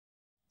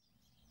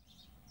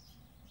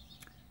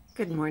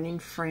Good morning,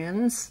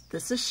 friends.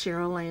 This is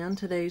Cheryl Ann.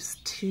 Today's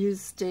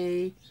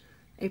Tuesday,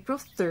 April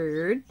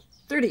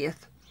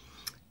 30th.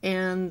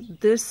 And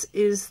this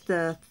is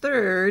the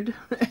third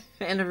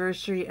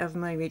anniversary of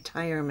my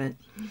retirement.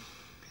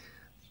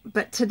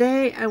 But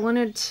today I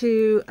wanted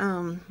to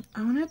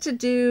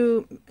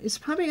do, it's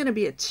probably going to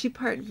be a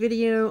two-part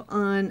video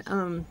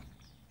on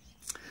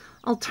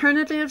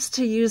alternatives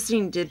to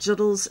using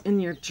digitals in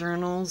your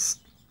journals.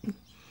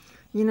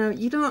 You know,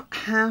 you don't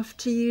have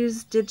to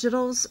use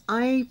digitals.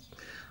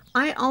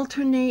 I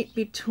alternate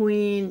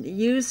between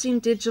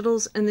using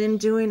digitals and then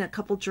doing a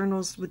couple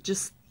journals with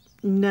just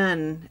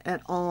none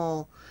at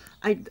all.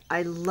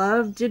 I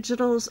love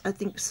digitals. I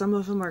think some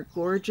of them are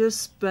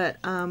gorgeous, but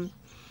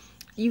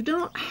you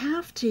don't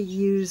have to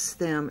use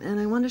them. And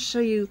I want to show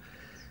you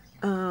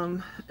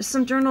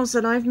some journals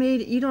that I've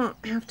made. You don't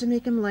have to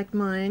make them like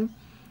mine,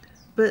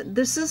 but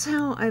this is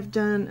how I've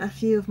done a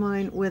few of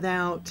mine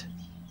without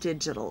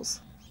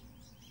digitals.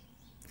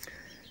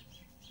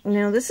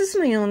 Now, this is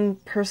my own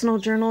personal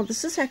journal.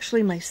 This is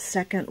actually my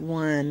second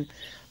one.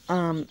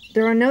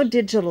 There are no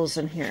digitals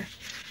in here.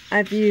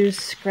 I've used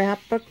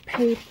scrapbook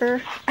paper,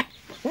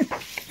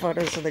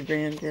 photos of the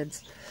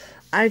grandkids.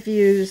 I've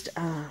used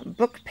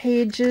book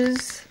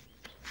pages.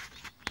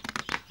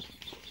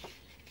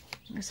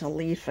 There's a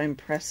leaf I'm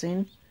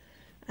pressing.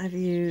 I've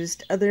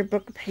used other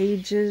book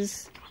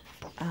pages.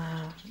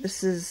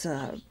 This is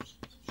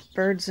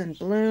Birds and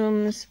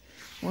Blooms,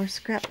 more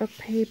scrapbook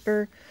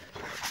paper.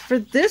 For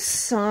this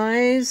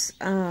size,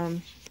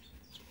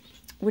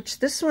 which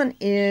this one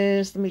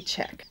is, let me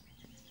check.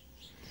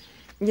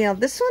 Yeah,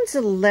 this one's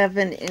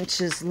 11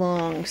 inches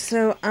long.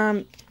 So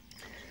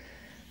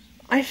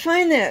I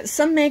find that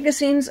some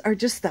magazines are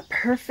just the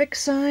perfect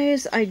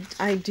size.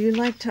 I do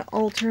like to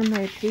alter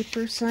my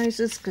paper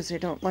sizes because I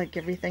don't like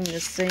everything the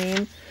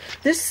same.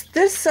 This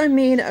I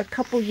made a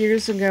couple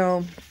years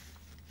ago,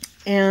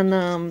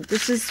 and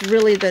this is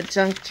really the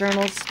junk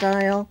journal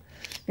style.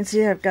 You can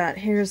see I've got,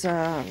 here's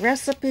a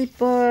recipe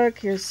book,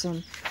 here's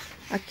some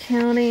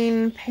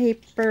accounting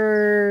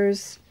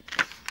papers,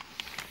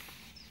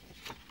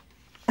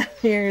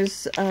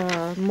 here's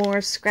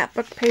more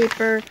scrapbook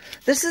paper.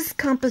 This is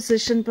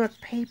composition book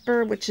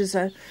paper, which is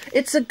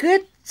it's a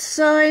good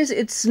size.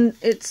 It's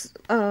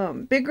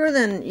bigger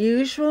than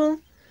usual,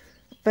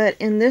 but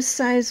in this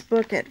size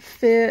book it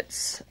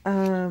fits.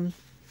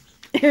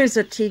 Here's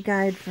a tea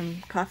guide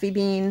from Coffee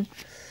Bean.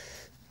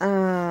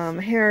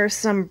 Here are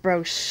some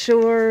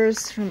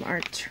brochures from our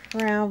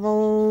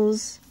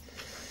travels.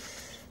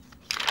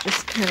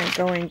 Just kind of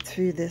going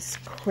through this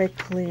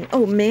quickly.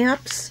 Oh,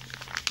 maps.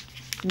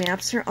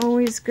 Maps are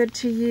always good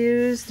to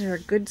use. They're a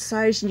good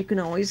size, and you can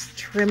always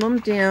trim them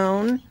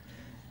down.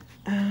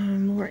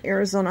 More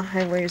Arizona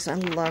Highways. I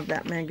love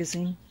that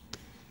magazine.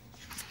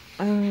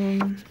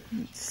 Let's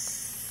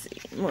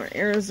see. More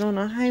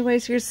Arizona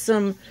Highways. Here's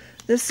some,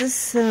 this is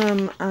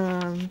some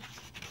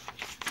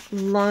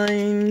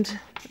lined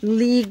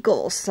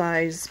legal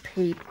size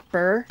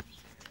paper.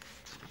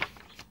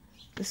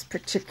 This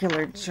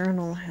particular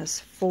journal has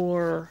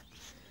 4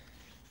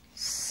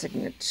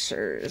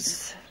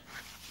 signatures.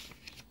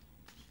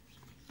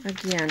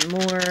 Again,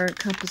 more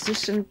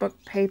composition book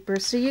paper.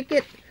 So you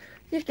get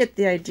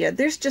the idea.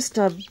 There's just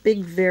a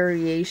big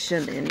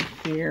variation in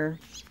here.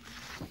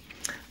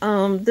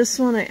 This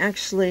one I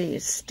actually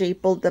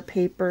stapled the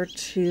paper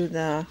to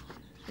the,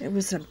 it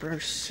was a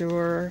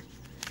brochure.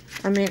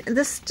 I mean,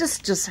 this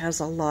just has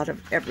a lot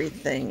of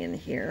everything in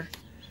here.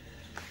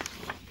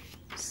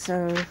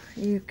 So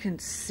you can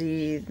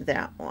see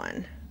that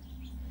one.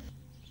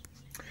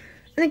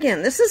 And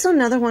again, this is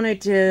another one I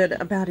did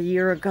about a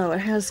year ago. It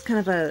has kind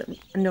of a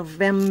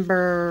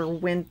November,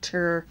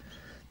 winter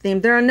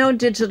theme. There are no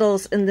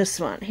digitals in this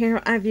one.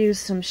 Here I've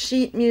used some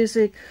sheet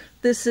music.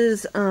 This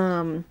is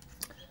a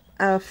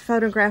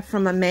photograph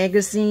from a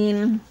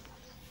magazine.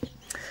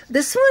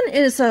 This one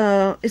is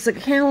a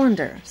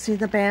calendar. See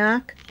the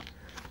back?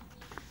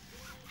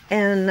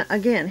 And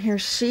again,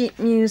 here's sheet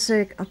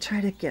music. I'll try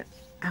to get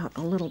out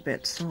a little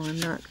bit so I'm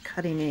not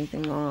cutting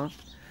anything off.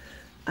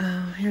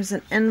 Here's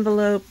an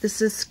envelope.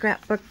 This is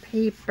scrapbook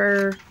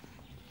paper.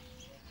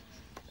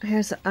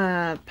 Here's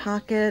a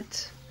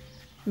pocket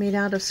made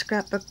out of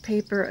scrapbook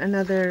paper.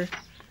 Another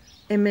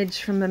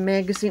image from a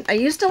magazine. I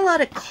used a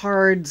lot of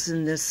cards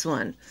in this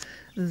one.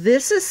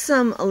 This is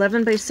some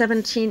 11 by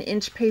 17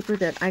 inch paper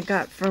that I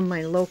got from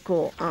my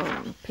local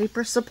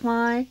paper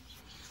supply.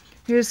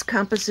 Here's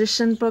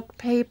composition book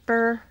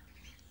paper.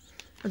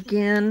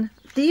 Again,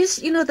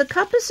 these, you know, the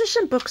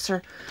composition books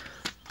are,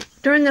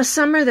 during the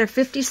summer, they're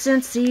 50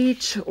 cents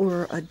each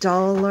or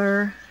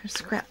 $1.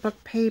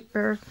 Scrapbook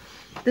paper.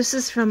 This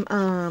is from,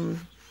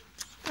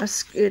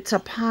 it's a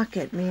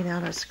pocket made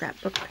out of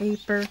scrapbook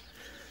paper.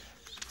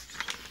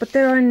 But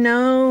there are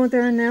no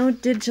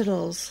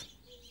digitals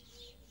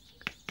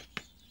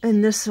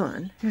in this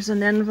one. Here's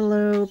an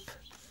envelope.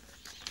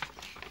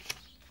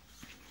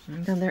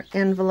 Another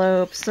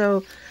envelope.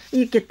 So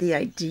you get the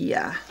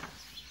idea.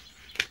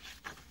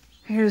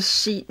 Here's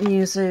sheet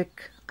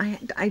music.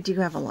 I do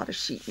have a lot of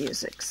sheet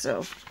music,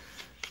 so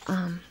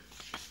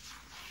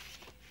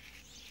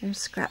There's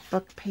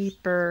scrapbook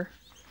paper.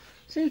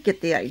 So you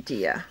get the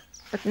idea.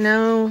 But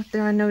no,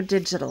 there are no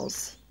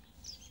digitals.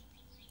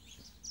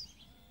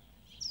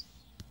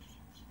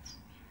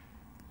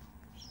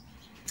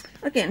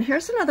 Again,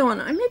 here's another one.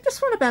 I made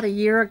this one about a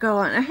year ago,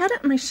 and I had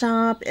it in my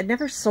shop. It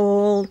never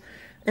sold,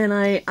 and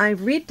I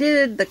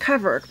redid the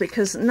cover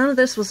because none of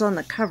this was on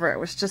the cover. It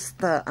was just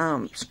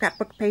the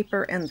scrapbook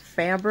paper and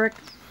fabric.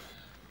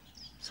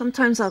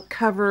 Sometimes I'll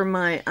cover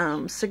my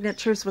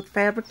signatures with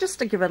fabric just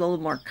to give it a little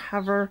more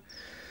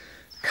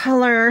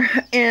color,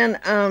 and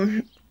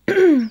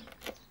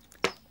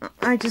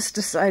I just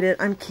decided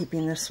I'm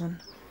keeping this one.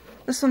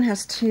 This one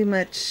has too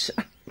much.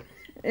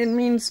 It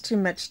means too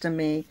much to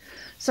me.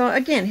 So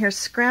again, here's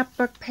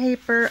scrapbook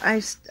paper.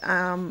 I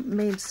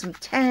made some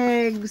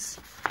tags.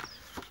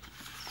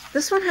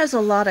 This one has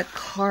a lot of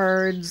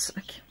cards.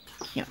 I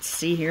can't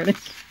see here.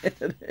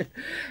 It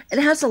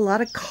has a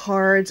lot of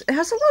cards. It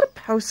has a lot of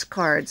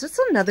postcards. That's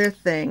another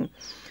thing.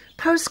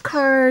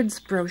 Postcards,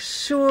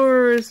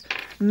 brochures,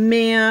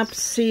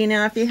 maps. See,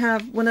 now if you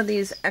have one of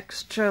these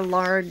extra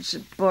large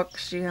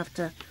books, you have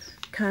to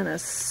kind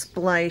of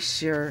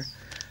splice your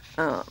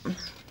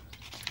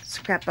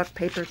scrapbook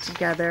paper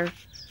together.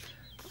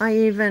 I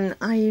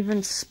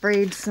even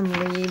sprayed some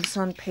leaves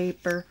on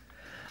paper.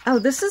 Oh,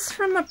 this is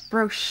from a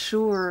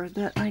brochure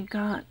that I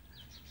got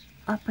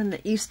up in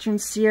the Eastern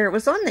Sierra. It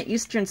was on the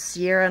Eastern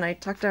Sierra, and I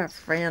talked to a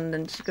friend,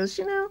 and she goes,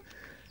 you know,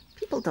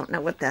 people don't know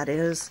what that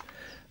is.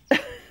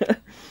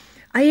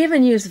 I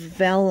even use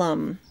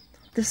vellum.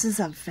 This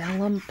is a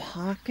vellum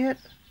pocket.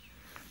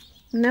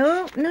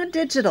 No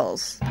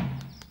digitals.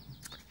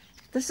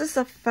 This is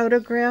a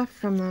photograph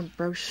from a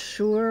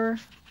brochure.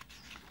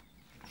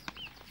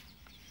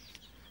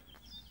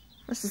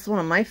 This is one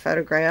of my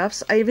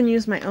photographs. I even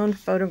use my own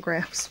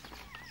photographs.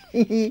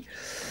 A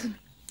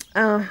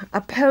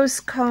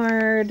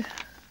postcard.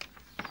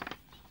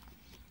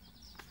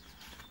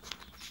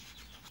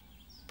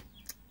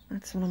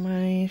 That's one of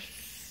my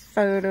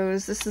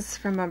photos. This is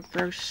from a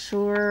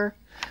brochure.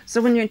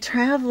 So when you're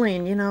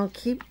traveling, you know,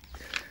 keep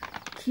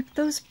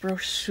those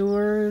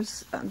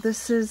brochures.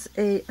 This is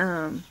a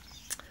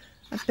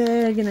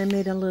bag, and I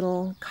made a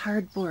little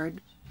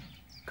cardboard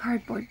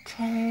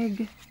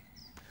tag.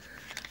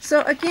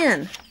 So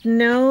again,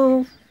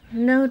 no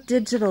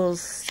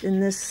digitals in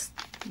this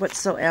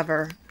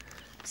whatsoever.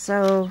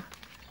 So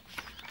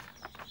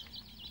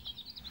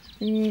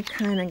you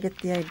kind of get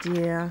the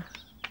idea.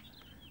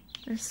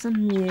 There's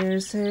some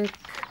music.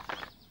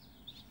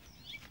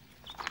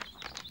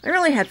 I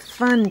really had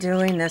fun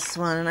doing this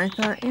one, and I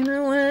thought, you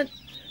know what?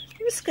 I'm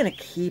just going to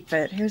keep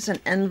it. Here's an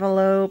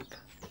envelope.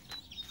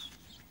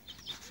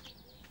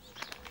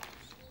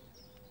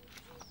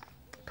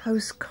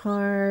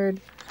 Postcard.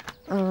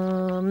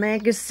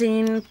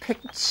 Magazine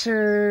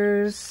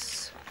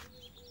pictures.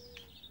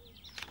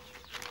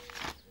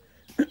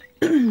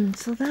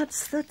 So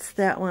that's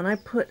that one. I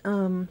put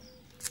a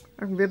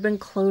ribbon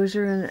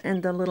closure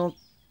and the little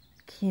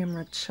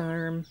camera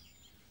charm.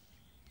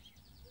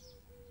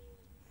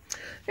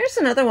 Here's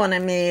another one I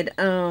made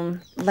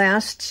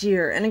last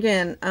year, and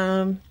again,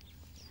 no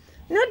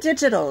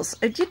digitals.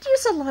 I did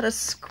use a lot of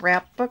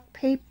scrapbook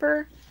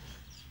paper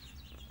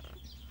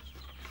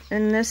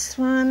in this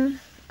one.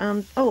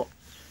 Oh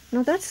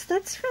no,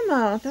 that's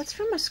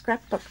from a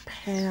scrapbook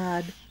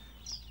pad.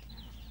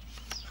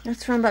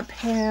 That's from a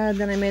pad.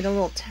 Then I made a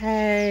little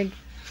tag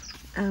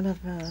out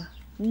of a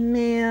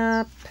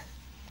map.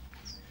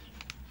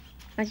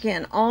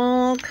 Again,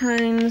 all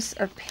kinds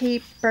of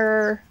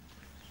paper.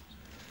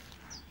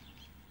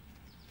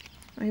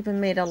 I even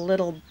made a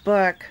little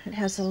book. It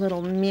has a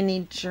little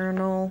mini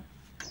journal.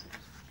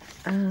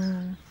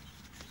 It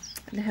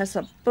has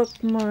a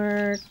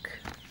bookmark.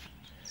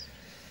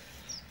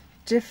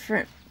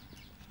 Different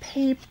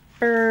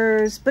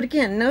papers. But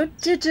again, no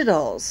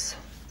digitals.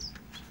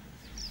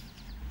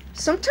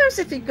 Sometimes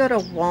if you go to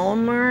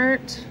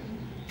Walmart,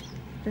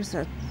 there's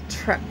a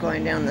truck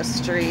going down the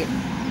street.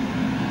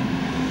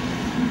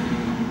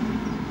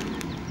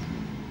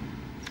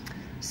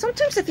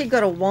 Sometimes if you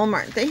go to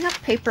Walmart, they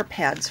have paper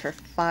pads for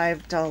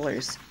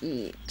 $5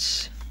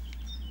 each.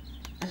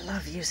 I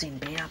love using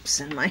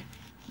maps in my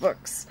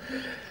books.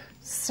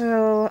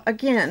 So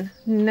again,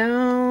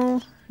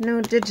 no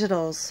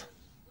digitals.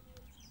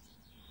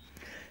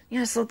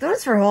 Yeah, so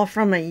those were all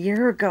from a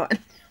year ago.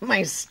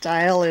 My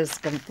style is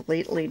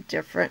completely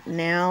different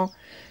now.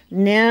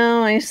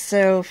 Now I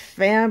sew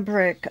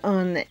fabric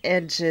on the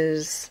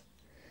edges.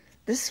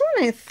 This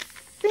one I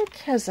think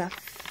has a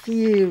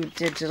few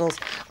digitals.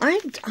 I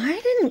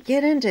didn't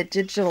get into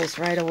digitals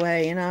right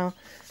away, you know.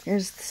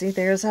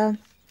 There's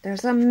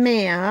a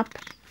map.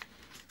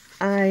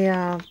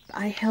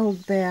 I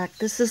held back.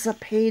 This is a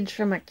page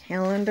from a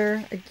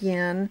calendar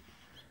again.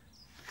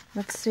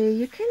 Let's see,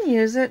 you can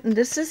use it. And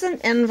this is an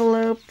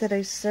envelope that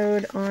I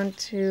sewed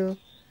onto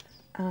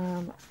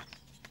a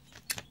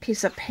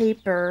piece of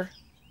paper,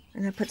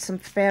 and I put some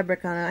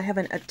fabric on it. I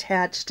haven't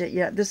attached it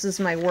yet. This is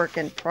my work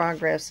in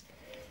progress.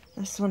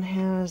 This one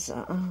has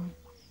all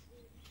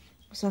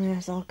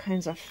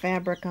kinds of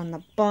fabric on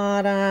the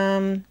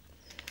bottom.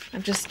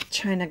 I'm just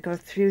trying to go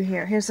through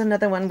here. Here's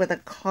another one with a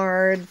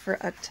card for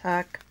a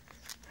tuck.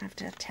 I have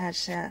to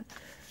attach that.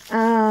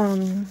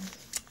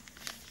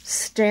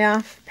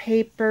 Staff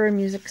paper,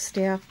 music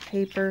staff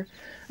paper.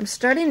 I'm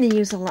starting to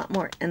use a lot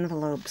more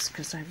envelopes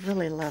because I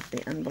really love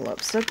the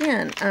envelopes. So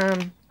again,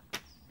 I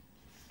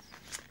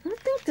don't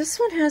think this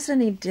one has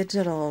any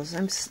digitals.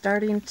 I'm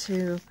starting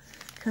to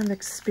kind of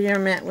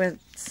experiment with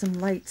some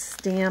light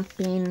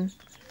stamping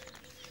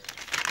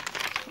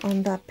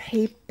on the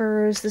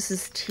papers. This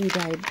is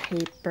tea-dyed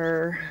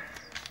paper.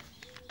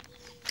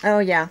 Oh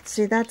yeah,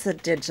 see, that's a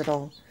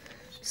digital.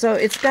 So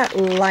it's got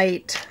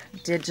light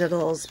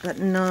digitals, but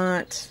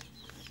not,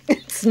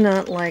 it's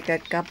not like a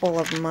couple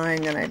of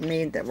mine that I've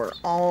made that were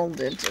all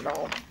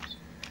digital.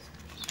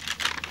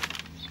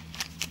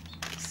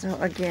 So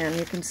again,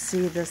 you can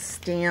see the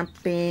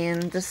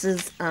stamping. This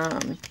is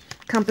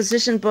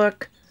composition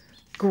book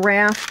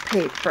graph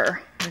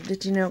paper.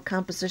 Did you know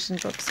composition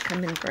books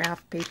come in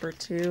graph paper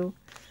too?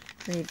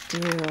 They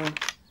do.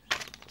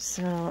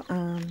 So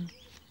I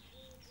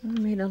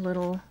made a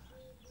little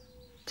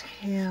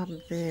tab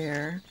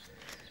there.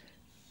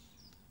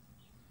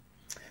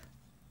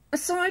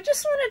 So I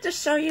just wanted to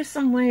show you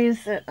some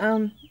ways that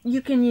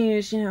you can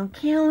use, you know,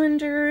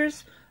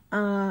 calendars,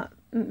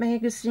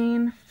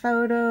 magazine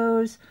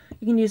photos.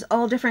 You can use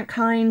all different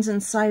kinds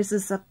and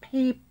sizes of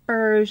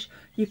papers.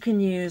 You can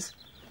use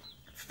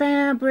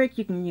fabric,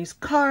 you can use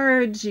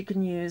cards, you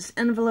can use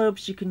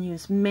envelopes, you can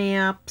use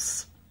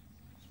maps.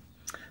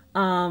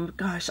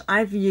 Gosh,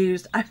 I've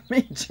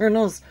made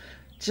journals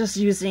just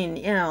using,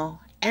 you know,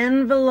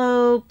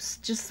 envelopes,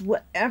 just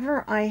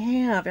whatever I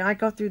have. And I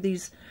go through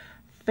these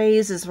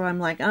phases where I'm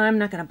like, I'm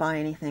not going to buy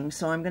anything,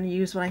 so I'm going to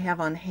use what I have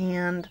on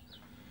hand.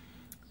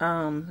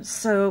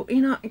 So,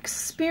 you know,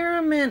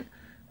 experiment,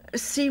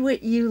 see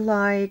what you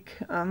like,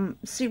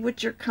 see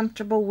what you're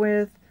comfortable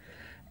with,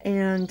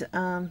 and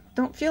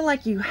don't feel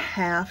like you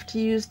have to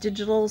use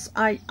digitals.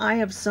 I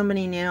have so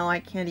many now,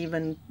 I can't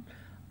even,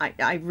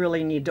 I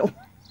really need to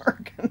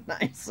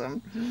organize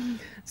them.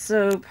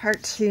 So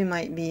part 2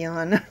 might be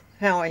on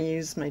how I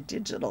use my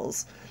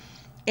digitals.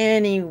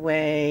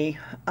 Anyway,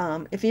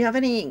 if you have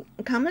any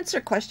comments or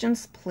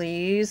questions,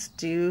 please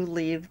do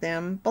leave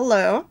them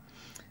below,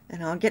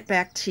 and I'll get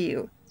back to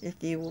you.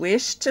 If you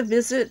wish to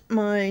visit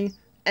my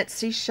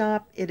Etsy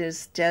shop, it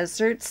is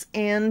Deserts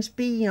and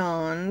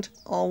Beyond,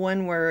 all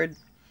one word,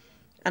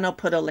 and I'll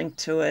put a link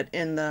to it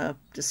in the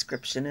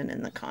description and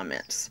in the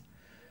comments.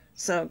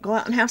 So go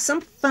out and have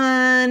some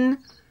fun.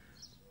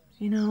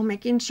 You know,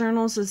 making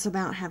journals is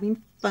about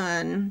having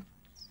fun.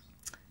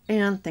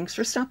 And thanks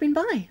for stopping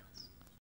by.